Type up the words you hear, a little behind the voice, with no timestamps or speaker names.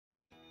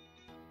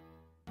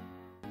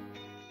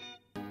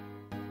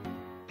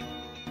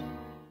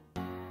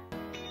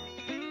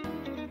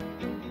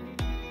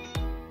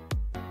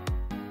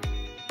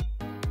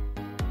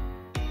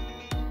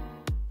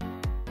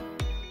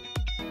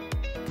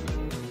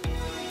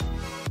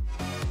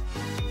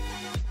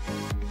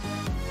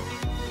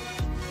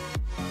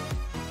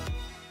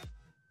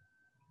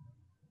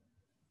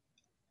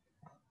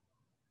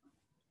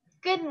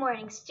Good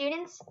morning,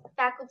 students,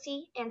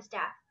 faculty, and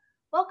staff.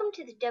 Welcome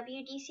to the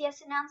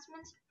WDCS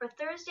announcements for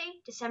Thursday,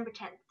 December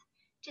 10th.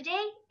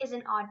 Today is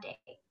an odd day.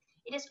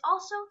 It is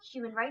also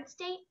Human Rights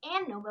Day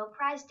and Nobel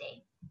Prize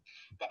Day.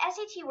 The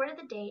SAT word of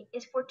the day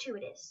is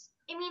fortuitous.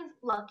 It means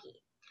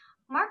lucky.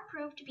 Mark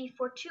proved to be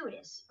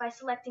fortuitous by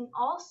selecting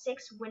all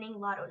 6 winning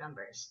lotto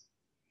numbers.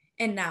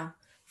 And now,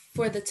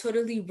 for the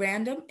totally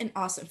random and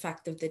awesome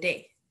fact of the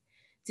day.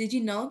 Did you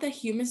know that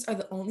humans are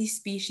the only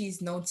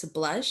species known to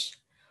blush?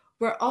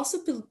 We're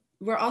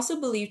also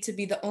believed to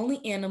be the only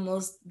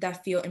animals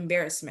that feel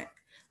embarrassment.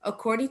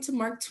 According to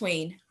Mark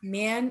Twain,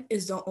 man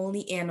is the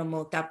only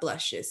animal that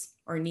blushes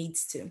or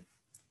needs to.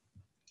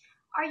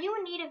 Are you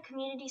in need of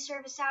community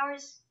service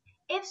hours?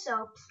 If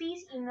so,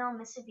 please email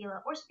Ms.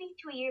 Avila or speak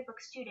to a yearbook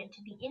student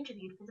to be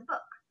interviewed for the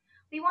book.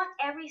 We want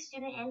every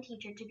student and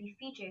teacher to be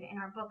featured in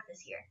our book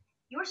this year.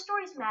 Your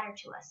stories matter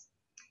to us.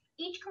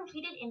 Each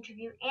completed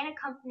interview and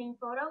accompanying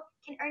photo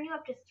can earn you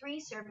up to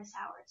 3 service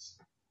hours.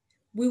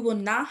 We will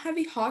not have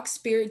a Hawk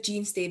Spirit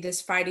Jeans Day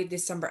this Friday,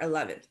 December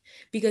 11th,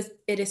 because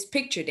it is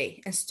Picture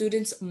Day and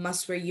students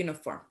must wear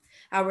uniform.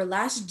 Our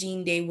last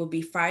Jean Day will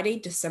be Friday,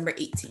 December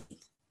 18th.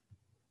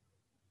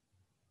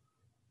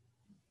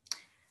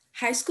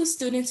 High school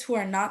students who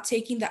are not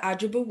taking the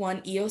Algebra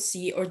 1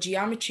 EOC or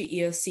Geometry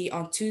EOC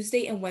on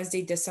Tuesday and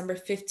Wednesday, December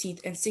 15th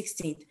and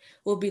 16th,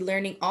 will be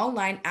learning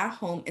online at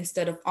home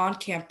instead of on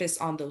campus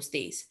on those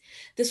days.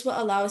 This will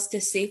allow us to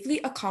safely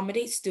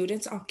accommodate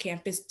students on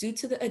campus due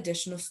to the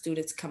additional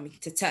students coming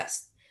to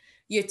test.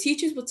 Your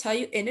teachers will tell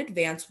you in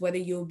advance whether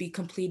you will be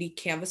completing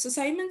Canvas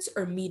assignments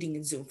or meeting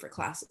in Zoom for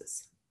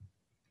classes.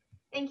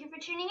 Thank you for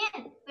tuning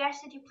in. We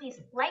ask that you please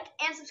like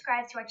and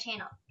subscribe to our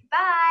channel.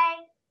 Bye!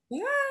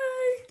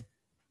 Bye!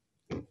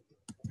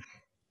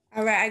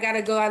 All right, I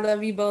gotta go. I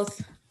love you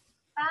both.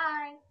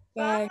 Bye!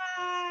 Bye.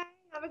 Bye.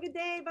 Have a good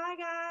day. Bye,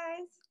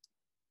 guys.